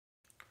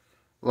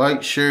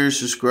Like, share,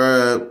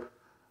 subscribe.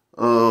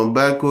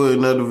 Back with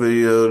another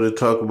video to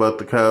talk about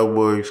the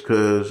Cowboys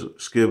because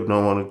Skip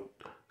don't want to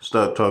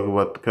stop talking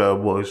about the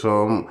Cowboys.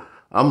 So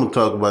I'm gonna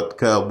talk about the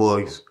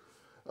Cowboys.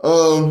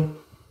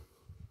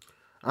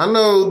 I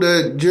know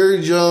that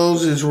Jerry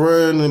Jones is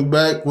running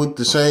back with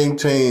the same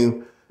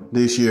team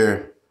this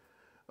year.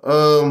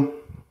 To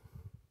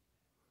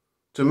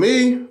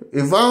me,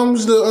 if I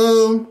was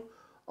the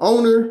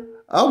owner,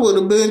 I would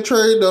have been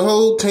traded the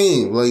whole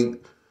team.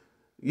 Like,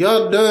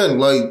 y'all done.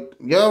 Like,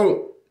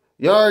 y'all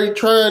already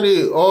tried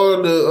it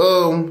all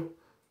the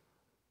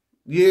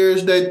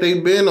years that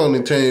they've been on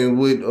the team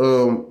with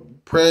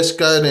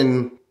Prescott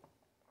and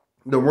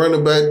the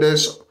running back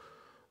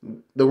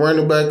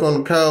on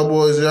the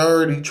Cowboys. They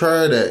already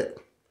tried that.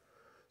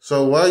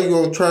 So why you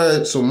gonna try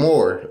it some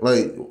more?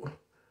 Like,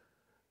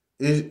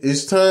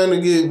 it's time to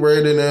get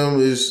rid of them.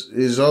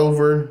 It's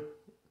over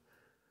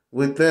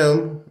with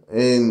them,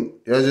 and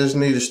y'all just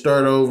need to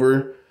start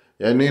over.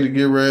 Y'all need to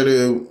get rid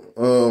of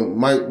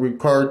Mike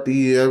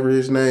McCarthy, ever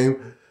his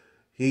name.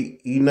 He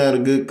not a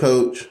good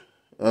coach.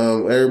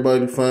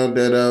 Everybody found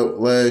that out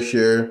last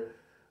year.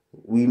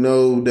 We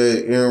know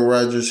that Aaron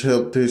Rodgers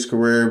helped his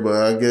career, but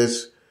I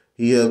guess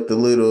he helped a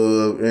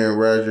little of Aaron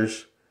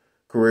Rodgers'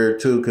 career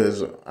too,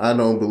 because I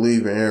don't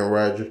believe in Aaron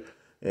Rodgers.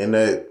 And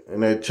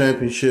that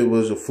championship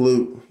was a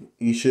fluke.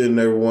 He should have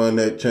never won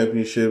that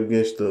championship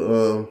against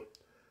the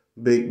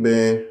Big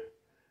Ben,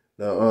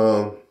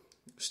 the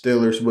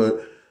Steelers.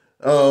 But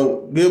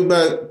get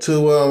back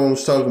to what I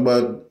was talking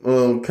about.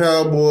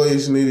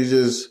 Cowboys need to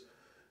just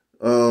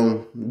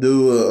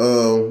do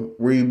a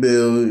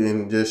rebuild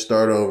and just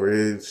start over.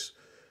 It's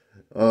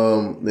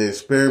the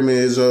experiment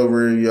is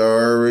over. Y'all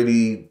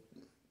already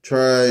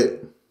tried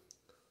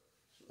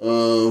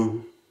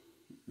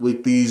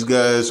with these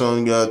guys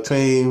on your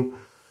team.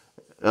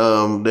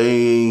 They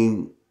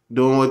ain't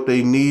doing what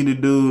they need to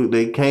do.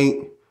 They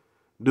can't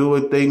do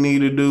what they need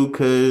to do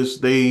because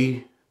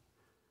they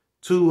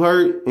too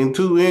hurt and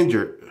too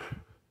injured.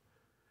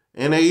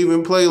 And they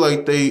even play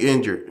like they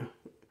injured.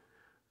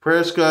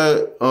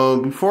 Prescott,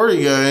 before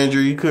he got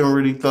injured, he couldn't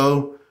really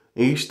throw.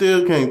 And he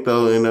still can't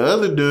throw. And the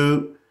other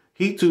dude,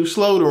 he too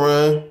slow to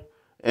run.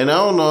 And I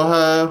don't know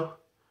how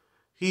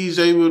he's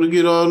able to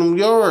get all them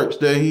yards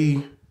that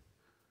he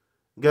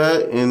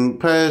got and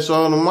pass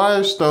all the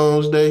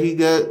milestones that he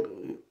got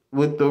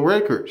with the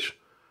records.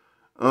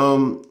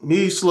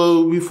 He's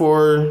slow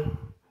before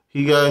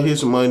he got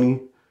his money.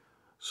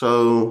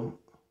 So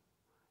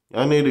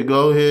I need to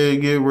go ahead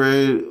and get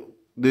rid of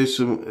this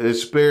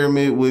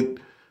experiment with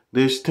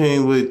this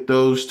team with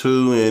those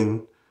two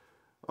and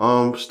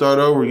start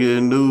over, get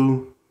a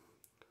new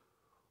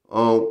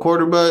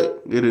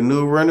quarterback, get a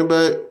new running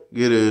back,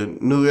 get a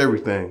new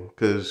everything.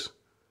 Because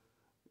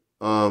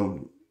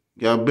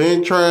y'all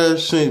been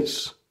trash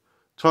since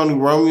Tony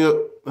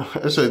Romeo.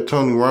 I said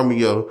Tony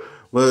Romeo.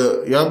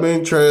 But y'all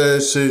been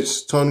trash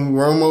since Tony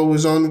Romo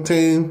was on the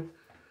team.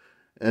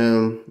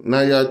 And now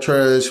y'all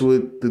trash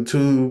with the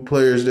two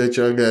players that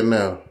y'all got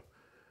now.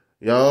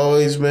 Y'all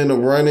always been a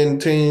running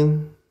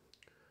team.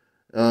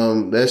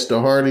 That's the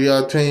heart of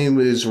y'all team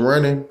is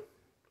running.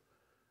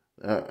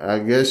 I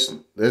guess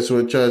that's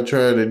what y'all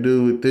try to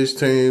do with this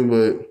team,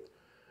 but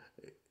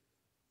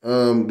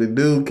the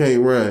dude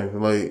can't run.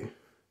 Like,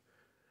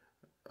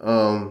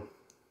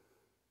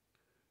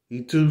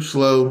 he too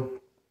slow.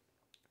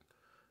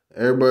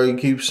 Everybody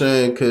keeps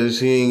saying because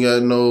he ain't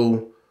got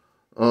no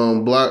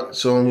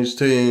blocks on his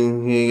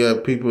team. He ain't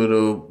got people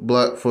to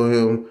block for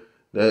him.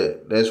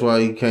 That's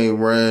why he can't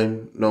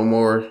run no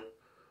more.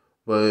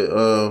 But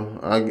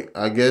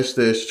I guess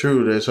that's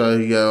true. That's how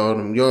he got all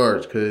them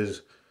yards.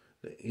 Because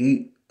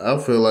I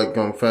feel like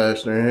I'm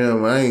faster than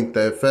him. I ain't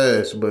that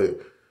fast, but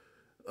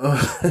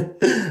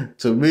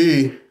to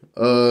me,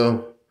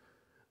 the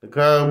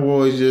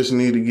Cowboys just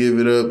need to give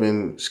it up,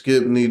 and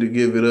Skip need to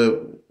give it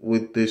up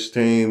with this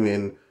team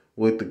and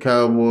with the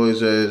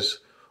Cowboys as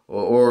an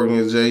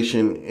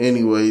organization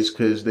anyways,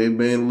 because they've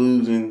been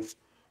losing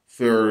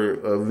for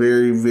a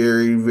very,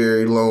 very,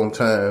 very long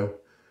time.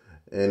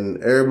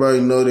 And everybody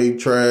know they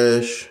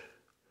trash.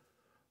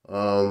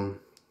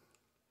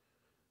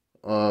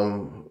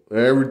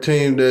 Every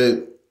team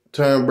that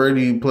Tom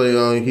Brady play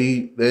on,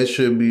 that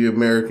should be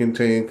American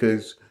team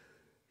because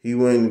he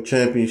won the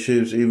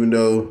championships, even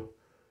though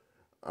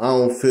I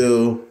don't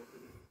feel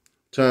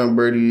Tom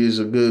Brady is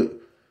the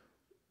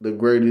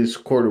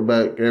greatest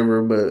quarterback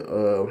ever, but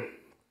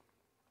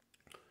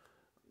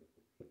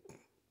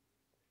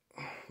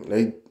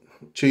they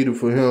cheated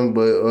for him.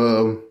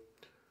 But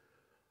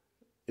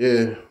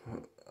yeah,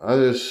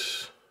 I'm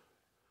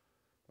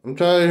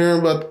tired of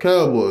hearing about the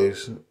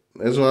Cowboys.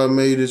 That's why I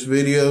made this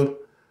video,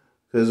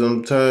 because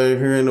I'm tired of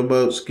hearing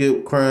about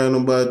Skip crying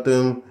about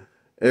them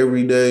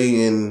every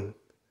day, and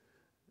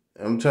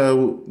I'm tired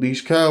of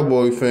these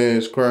Cowboy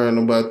fans crying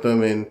about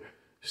them, and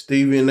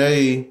Stephen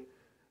A.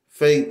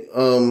 fake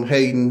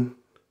hating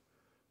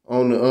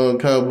on the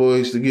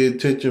Cowboys to get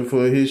attention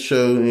for his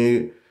show,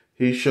 and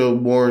his show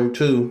boring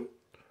too.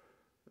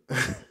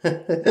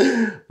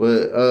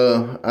 But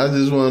I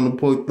just wanted to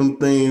put them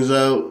things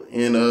out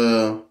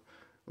and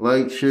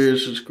like, share,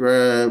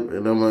 subscribe,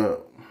 and I'm